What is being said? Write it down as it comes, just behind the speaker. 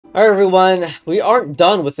Alright everyone, we aren't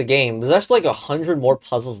done with the game. There's actually like 100 more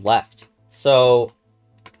puzzles left. So,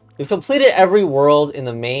 we've completed every world in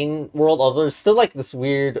the main world, although there's still like this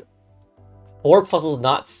weird 4 puzzles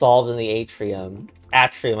not solved in the Atrium.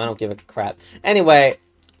 Atrium, I don't give a crap. Anyway,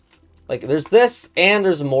 like there's this and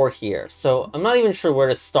there's more here. So, I'm not even sure where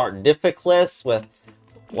to start difficulties with...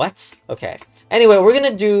 What? Okay. Anyway, we're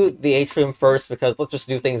gonna do the Atrium first because let's just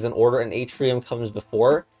do things in order and Atrium comes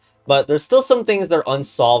before. But there's still some things that are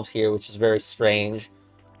unsolved here, which is very strange.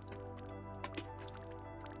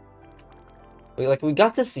 We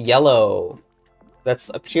got this yellow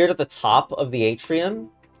that's appeared at the top of the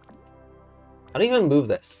Atrium. How do you even move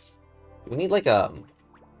this? We need like a...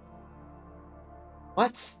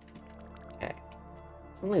 What? Okay.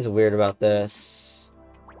 Something's weird about this.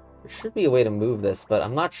 There should be a way to move this, but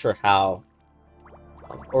I'm not sure how.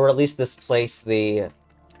 Or at least displace the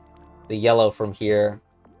yellow from here.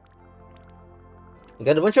 We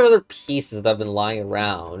got a bunch of other pieces that have been lying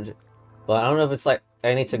around, but I don't know if it's like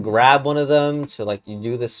I need to grab one of them to like you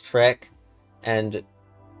do this trick and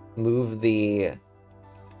move the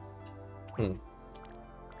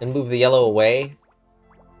move the yellow away.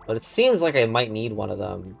 But it seems like I might need one of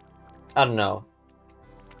them. I don't know.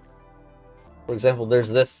 For example, there's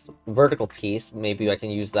this vertical piece. Maybe I can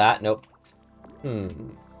use that. Nope.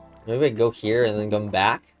 Maybe I go here and then come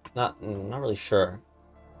back. Not really sure.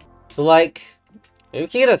 So like. Maybe we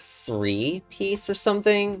can get a 3 piece or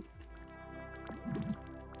something.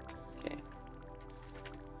 Okay.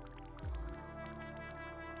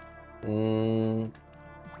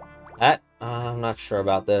 I'm not sure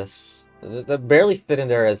about this. That barely fit in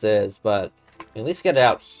there as is, but at least get it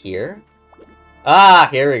out here. Ah,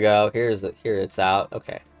 here we go. Here it's out.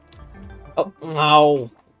 Okay. Oh no!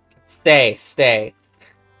 Stay.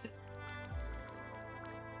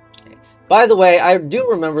 By the way, I do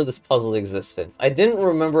remember this puzzle's existence. I didn't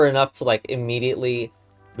remember enough to, like, immediately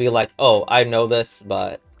be like, oh, I know this,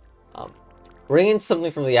 but bringing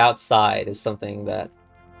something from the outside is something that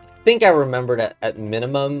I think I remembered at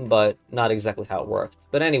minimum, but not exactly how it worked.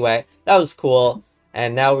 But anyway, that was cool,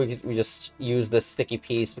 and now we just use this sticky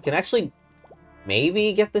piece. We can actually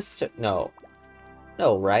maybe get this to... No,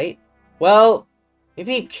 right? Well,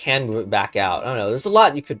 maybe you can move it back out. I don't know. There's a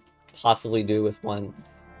lot you could possibly do with one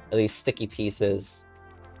of these sticky pieces.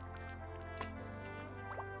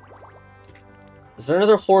 Is there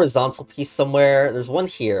another horizontal piece somewhere? There's one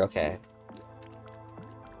here, okay.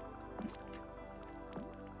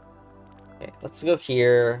 Okay, let's go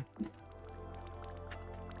here.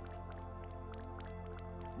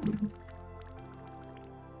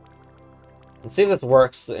 Let's see if this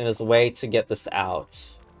works in its way to get this out.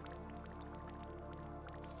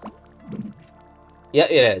 Yeah,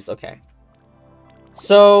 it is, okay.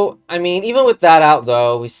 So, I mean, even with that out,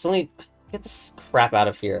 though, we still need... Get this crap out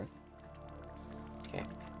of here. Okay.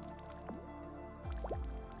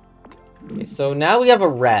 Okay, so now we have a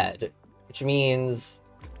red, which means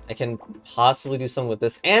I can possibly do something with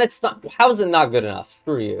this. And it's not... How is it not good enough?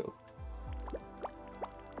 Screw you.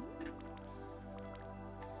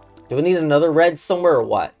 Do we need another red somewhere or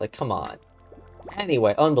what? Like, come on.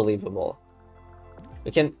 Anyway, unbelievable.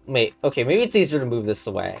 We can... Wait, okay, maybe it's easier to move this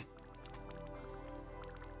away.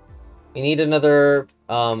 We need another,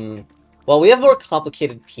 well, we have more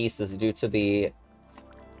complicated pieces due to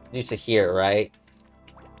here, right?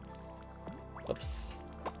 Oops.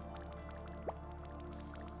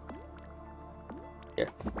 Here.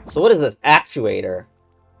 So what is this? Actuator.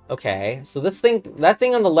 Okay, so that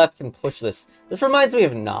thing on the left can push this. This reminds me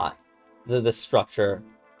of not the structure.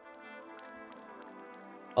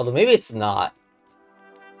 Although maybe it's not.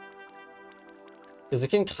 Because it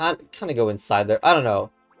can kind of go inside there. I don't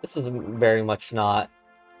know. This is very much not.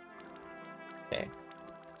 Okay.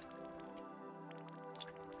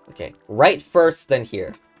 Okay. Right first, then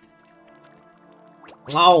here.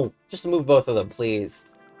 Oh! Just move both of them, please.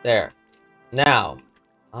 There. Now.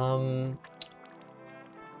 We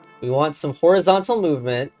want some horizontal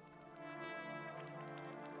movement.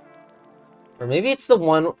 Or maybe it's the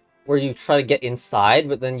one where you try to get inside,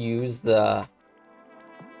 but then use the...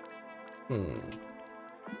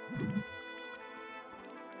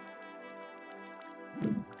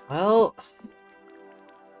 Well,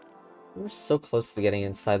 we were so close to getting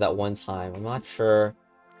inside that one time. I'm not sure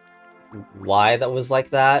why that was like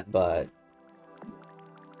that, but...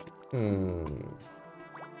 It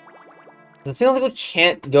seems like we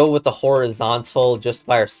can't go with the horizontal just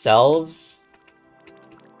by ourselves.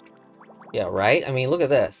 Yeah, right? I mean, look at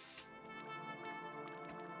this.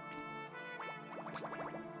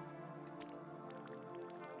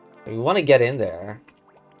 We want to get in there.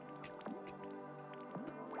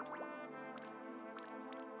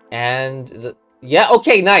 And yeah,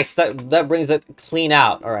 okay, nice. That brings it clean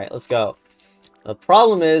out. All right, let's go. The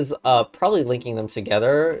problem is, probably linking them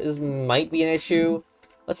together might be an issue.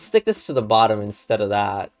 Let's stick this to the bottom instead of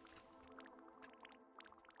that.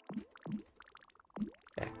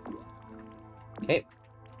 Okay. Okay.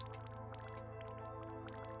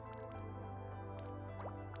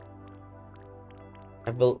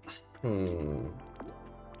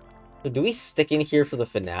 So do we stick in here for the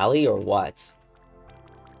finale or what?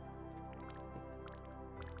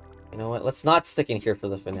 You know what? Let's not stick in here for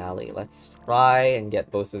the finale. Let's try and get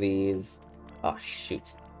both of these. Oh,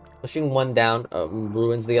 shoot. Pushing one down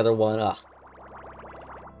ruins the other one. Ugh.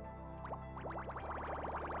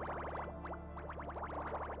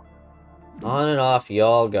 On and off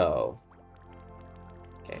y'all go.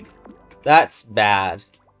 Okay. That's bad.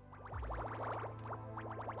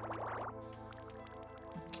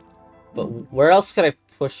 But where else could I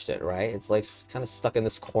push it, right? It's like kind of stuck in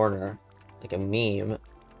this corner. Like a meme.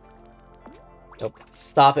 Nope.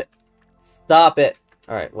 Stop it. Stop it.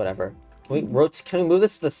 Alright, whatever. Can we move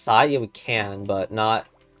this to the side? Yeah, we can, but not...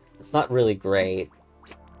 It's not really great.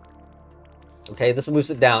 Okay, this moves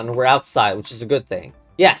it down, and we're outside, which is a good thing.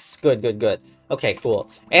 Yes! Good, good, good. Okay, cool.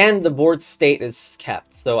 And the board state is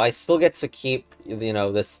kept, so I still get to keep, you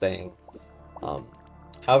know, this thing.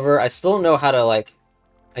 However, I still don't know how to, like...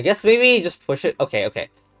 I guess maybe just push it. Okay, okay.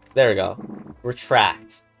 There we go.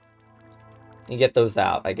 Retract. You get those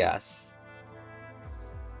out, I guess.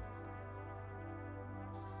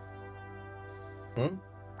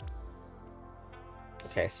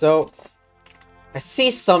 Okay, so I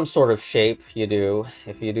see some sort of shape you do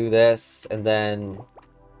if you do this, and then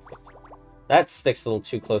that sticks a little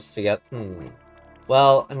too close together.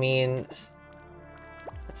 Well, I mean,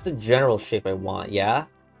 that's the general shape I want, yeah?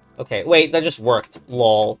 Okay, wait, that just worked.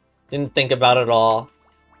 Lol. Didn't think about it at all.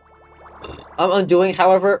 I'm undoing,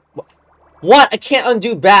 however... What? I can't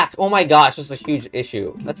undo back! Oh my gosh, this is a huge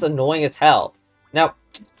issue. That's annoying as hell. Now,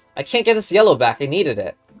 I can't get this yellow back. I needed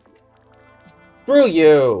it. Screw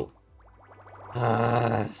you!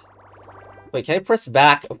 Wait, can I press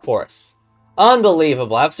back? Of course.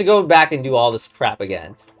 Unbelievable. I have to go back and do all this crap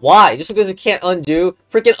again. Why? Just because you can't undo?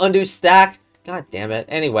 Freaking undo stack? God damn it.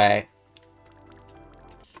 Anyway.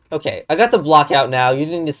 Okay, I got the block out now. You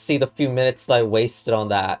didn't just see the few minutes that I wasted on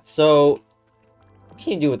that. So, what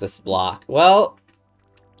can you do with this block? Well,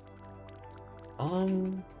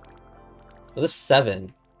 this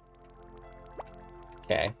 7.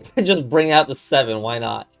 Okay, just bring out the 7. Why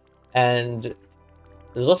not? And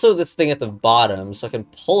there's also this thing at the bottom, so I can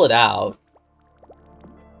pull it out.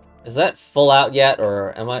 Is that full out yet,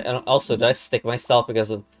 or am I? Also, did I stick myself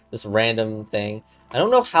because of this random thing? I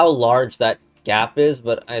don't know how large that gap is,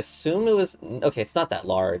 but I assume it was... Okay, it's not that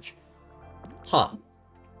large. Huh.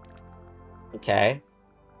 Okay.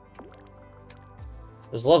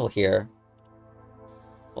 There's a level here.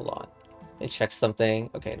 Hold on. Let me check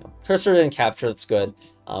something. Okay, no. Cursor didn't capture, that's good.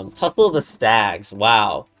 Tussle of the Stags.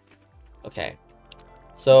 Wow. Okay.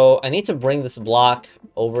 So, I need to bring this block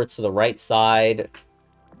over to the right side.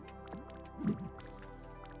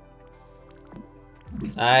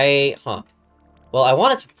 Huh. Well, I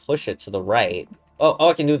wanted to push it to the right. Oh,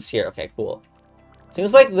 I can do this here. Okay, cool.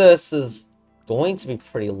 Seems like this is going to be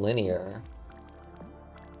pretty linear.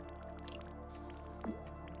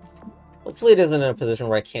 Hopefully it isn't in a position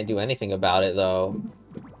where I can't do anything about it, though.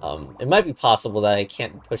 It might be possible that I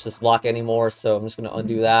can't push this block anymore, so I'm just going to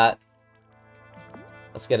undo that.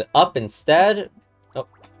 Let's get it up instead. Oh,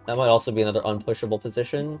 that might also be another unpushable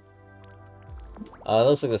position. That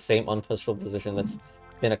looks like the same unpushable position that's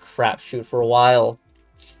been a crapshoot for a while.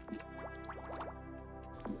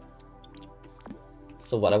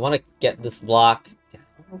 So what, I want to get this block down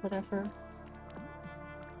or whatever?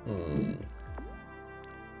 No.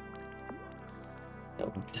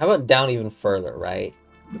 How about down even further, right?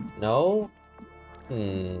 No?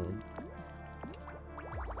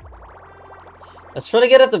 Let's try to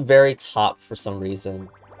get at the very top for some reason.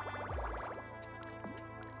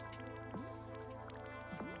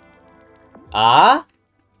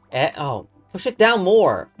 Oh, push it down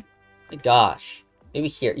more. My gosh. Maybe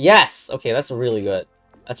here. Yes! Okay, that's really good.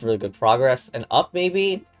 That's really good progress. And up,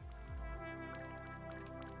 maybe?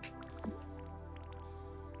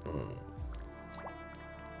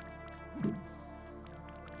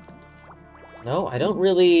 No, I don't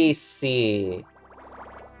really see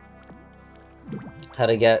how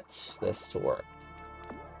to get this to work.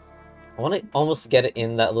 I want to almost get it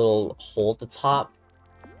in that little hole at the top,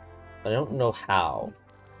 but I don't know how.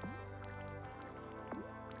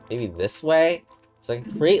 Maybe this way? So I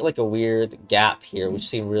can create like a weird gap here, which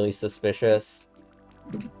seemed really suspicious.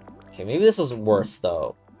 Okay, maybe this was worse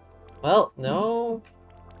though. Well, no.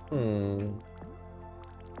 Hmm.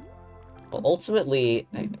 Well, ultimately,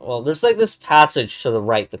 well, there's like this passage to the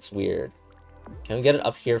right that's weird. Can we get it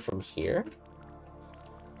up here from here?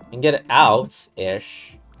 And get it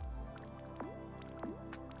out-ish.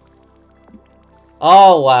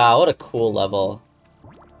 Oh, wow, what a cool level.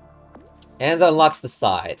 And that unlocks the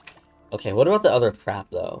side. Okay, what about the other crap,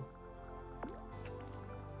 though?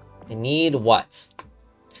 I need what?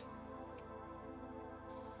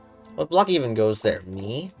 What block even goes there?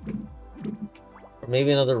 Me? Or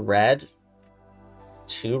maybe another red?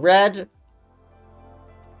 2 red?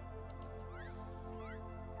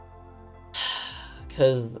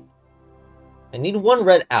 Because I need 1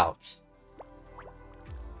 red out.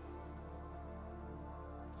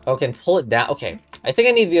 Oh, can pull it down. Okay, I think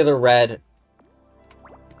I need the other red.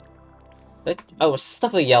 Oh,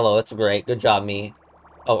 stuck the yellow. That's great. Good job, me.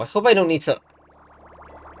 Oh, I hope I don't need to...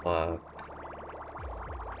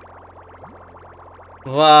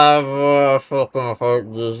 I fucking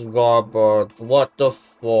hate this garbage. What the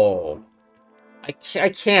fuck? I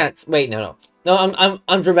can't. Wait, no. No,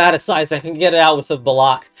 I'm dramaticizing. I can get it out with a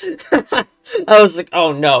block. I was like,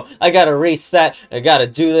 oh no, I gotta reset. I gotta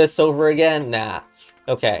do this over again. Nah.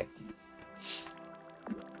 Okay.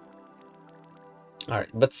 Alright,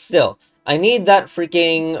 but still, I need that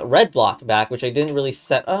freaking red block back, which I didn't really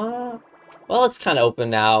set. Well, it's kind of open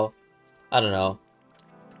now. I don't know.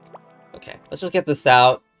 Okay, let's just get this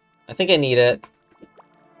out. I think I need it.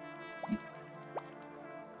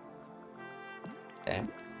 Okay.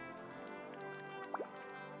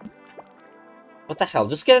 What the hell?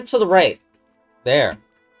 Just get it to the right. There.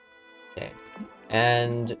 Okay.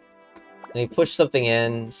 And then you push something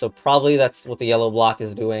in, so probably that's what the yellow block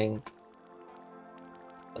is doing.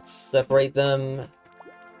 Let's separate them.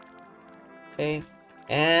 Okay.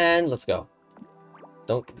 And let's go.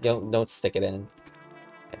 Don't stick it in.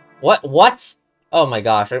 Okay. What? Oh my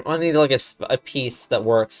gosh, I need like a piece that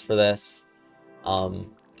works for this.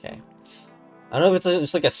 Okay. I don't know if it's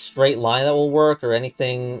just like a straight line that will work or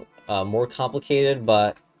anything more complicated,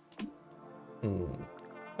 but...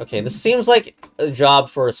 Okay, this seems like a job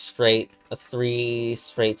for a 3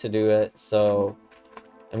 straight to do it, so...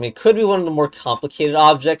 I mean, it could be one of the more complicated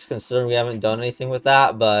objects, considering we haven't done anything with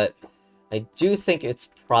that, but I do think it's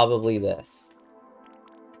probably this.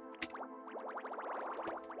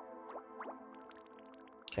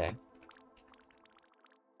 Okay.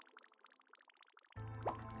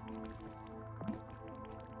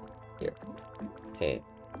 Here. Okay.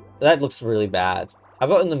 That looks really bad. How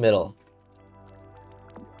about in the middle?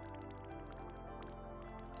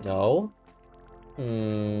 No?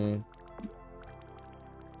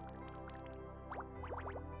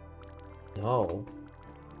 No.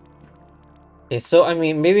 Okay, so, I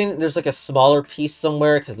mean, maybe there's like a smaller piece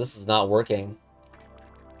somewhere, because this is not working.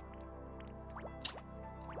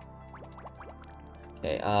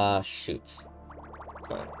 Okay, shoot.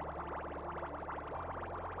 Okay.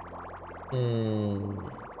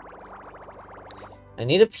 I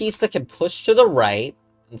need a piece that can push to the right,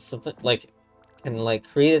 and something, like, can, like,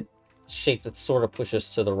 create a shape that sort of pushes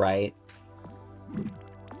to the right.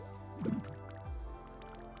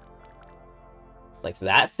 Like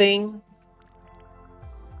that thing?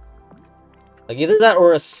 Like, either that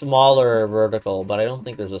or a smaller vertical, but I don't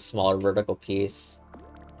think there's a smaller vertical piece.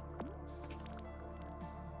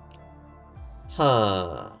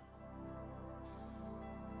 Huh.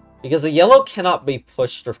 Because the yellow cannot be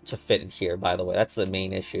pushed to fit in here, by the way. That's the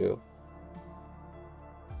main issue.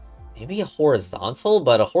 Maybe a horizontal,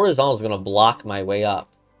 but a horizontal is going to block my way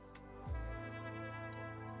up.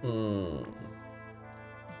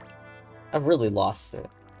 I've really lost it.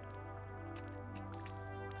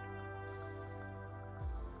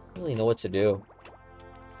 I don't really know what to do.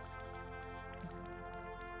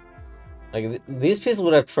 Like, these pieces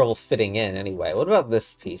would have trouble fitting in anyway. What about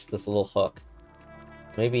this piece, this little hook?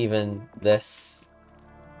 Maybe even this.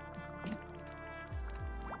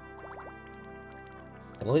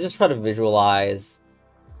 And let me just try to visualize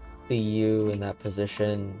the U in that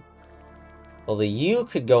position. Well, the U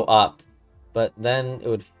could go up, but then it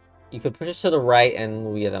would... You could push it to the right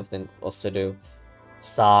and we had nothing else to do.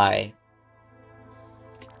 Sigh.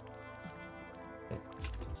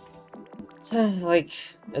 Like,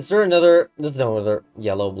 is there another... There's no other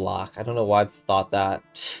yellow block. I don't know why I thought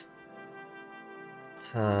that.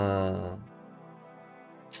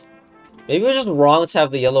 Maybe it was just wrong to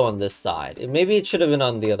have the yellow on this side. Maybe it should have been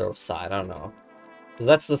on the other side. I don't know.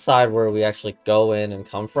 That's the side where we actually go in and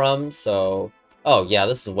come from, so... Oh, yeah,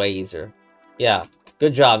 this is way easier. Yeah,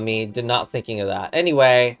 good job, me. Did not thinking of that.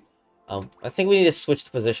 Anyway, I think we need to switch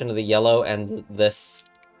the position of the yellow and this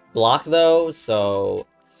block, though, so...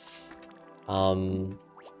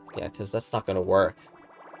 Yeah, because that's not gonna work.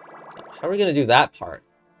 So how are we gonna do that part?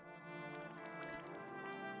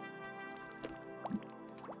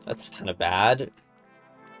 That's kind of bad.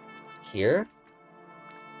 Here?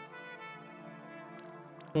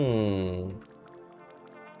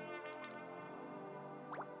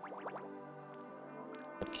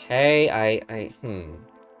 Okay,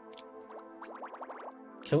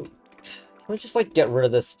 Can we just, like, get rid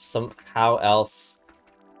of this somehow else?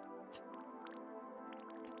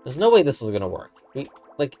 There's no way this is gonna work.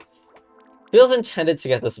 Feels intended to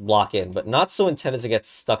get this block in, but not so intended to get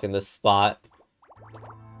stuck in this spot.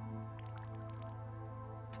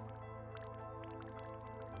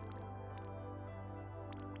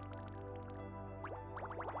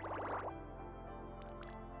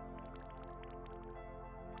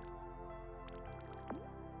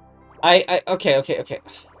 Okay.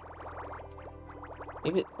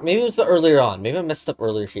 Maybe it was the earlier on. Maybe I messed up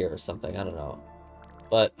earlier here or something. I don't know.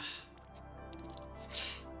 But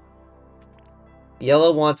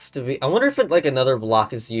yellow wants to be... I wonder if like another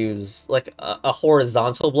block is used, like a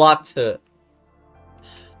horizontal block to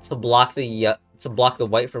block the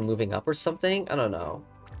white from moving up or something. I don't know.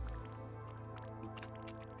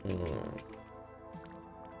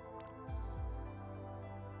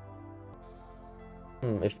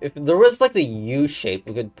 If there was like the U shape,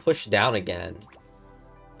 we could push down again.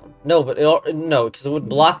 No, but no, because it would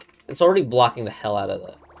block. It's already blocking the hell out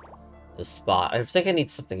of the spot. I think I need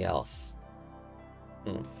something else.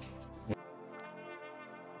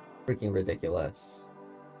 Freaking ridiculous.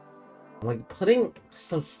 I'm like, putting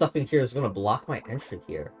some stuff in here is gonna block my entry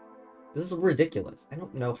here. This is ridiculous. I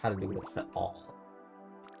don't know how to do this at all.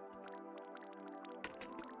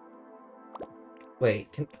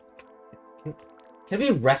 Wait, can it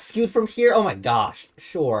be rescued from here? Oh my gosh,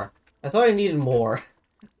 sure. I thought I needed more.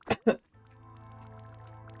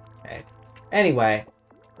 Okay. Anyway,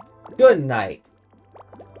 good night.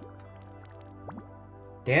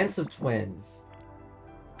 Dance of Twins.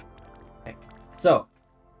 Okay. So,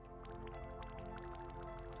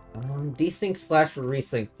 desync /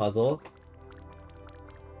 resync puzzle.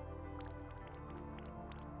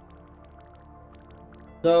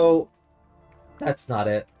 So, that's not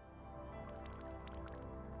it.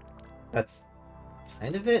 That's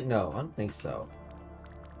kind of it? No, I don't think so.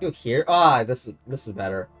 Go here. Ah, this is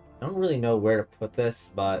better. I don't really know where to put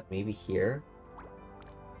this, but maybe here.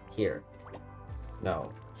 Here.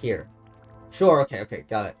 No, here. Sure, okay,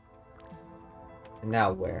 got it. And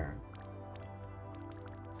now where?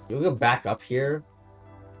 Do we go back up here?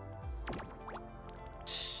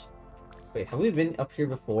 Wait, have we been up here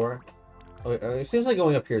before? Oh, it seems like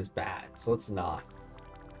going up here is bad, so let's not.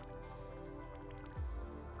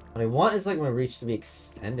 What I want is like my reach to be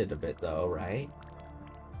extended a bit though, right?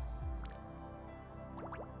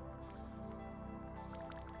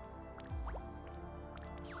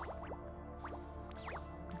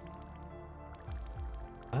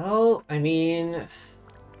 Well, I mean...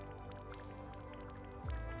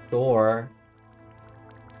 Sure.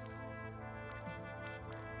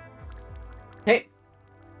 Hey!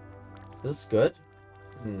 This is good?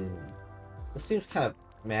 This seems kind of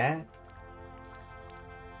meh.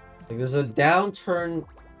 Like, there's a downturn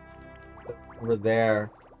over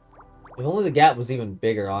there. If only the gap was even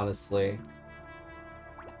bigger, honestly.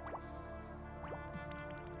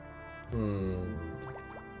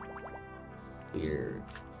 Weird.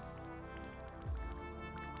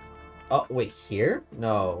 Oh, wait, here?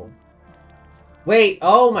 No. Wait,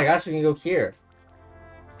 oh my gosh, we can go here.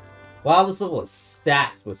 Wow, this level is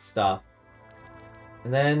stacked with stuff.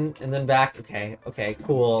 And then back. Okay,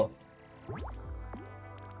 cool.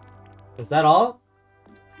 Is that all?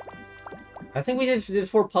 I think we did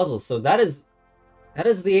 4 puzzles, so that is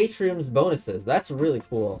the Atrium's bonuses. That's really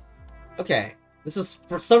cool. Okay, this has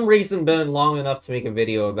for some reason been long enough to make a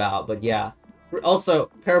video about, but yeah. Also,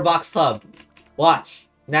 Parabox Hub. Watch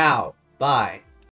now. Bye.